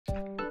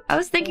I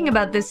was thinking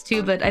about this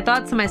too, but I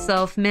thought to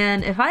myself,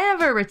 man, if I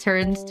ever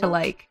returned to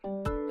like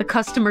the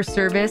customer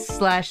service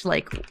slash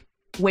like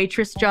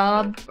waitress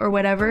job or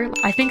whatever,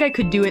 I think I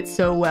could do it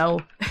so well.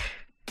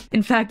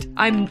 In fact,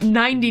 I'm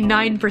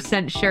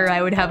 99% sure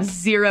I would have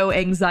zero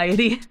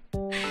anxiety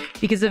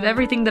because of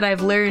everything that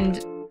I've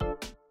learned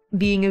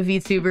being a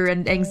VTuber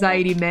and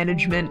anxiety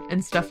management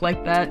and stuff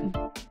like that.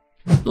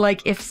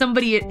 Like if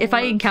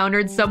I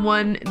encountered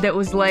someone that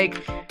was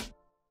like,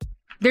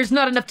 there's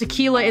not enough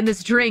tequila in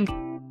this drink,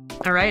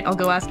 all right, I'll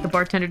go ask the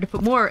bartender to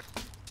put more.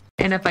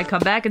 And if I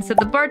come back and said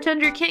the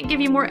bartender can't give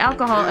you more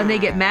alcohol and they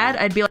get mad,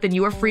 I'd be like, then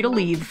you are free to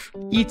leave.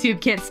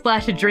 YouTube can't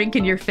splash a drink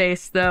in your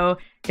face though.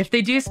 If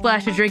they do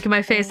splash a drink in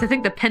my face, I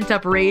think the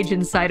pent-up rage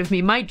inside of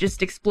me might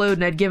just explode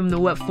and I'd give them the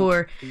what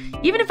for.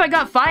 Even if I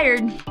got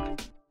fired,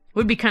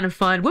 would be kind of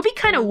fun. Would be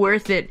kind of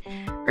worth it.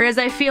 Or as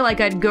I feel like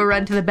I'd go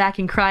run to the back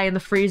and cry in the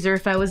freezer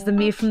if I was the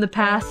me from the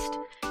past.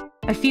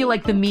 I feel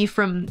like the me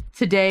from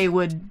today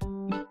would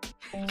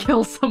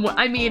kill someone.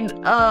 I mean,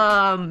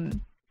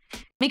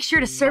 make sure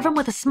to serve them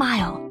with a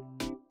smile.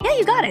 Yeah,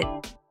 you got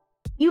it.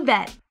 You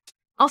bet.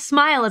 I'll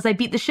smile as I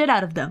beat the shit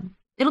out of them.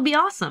 It'll be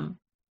awesome.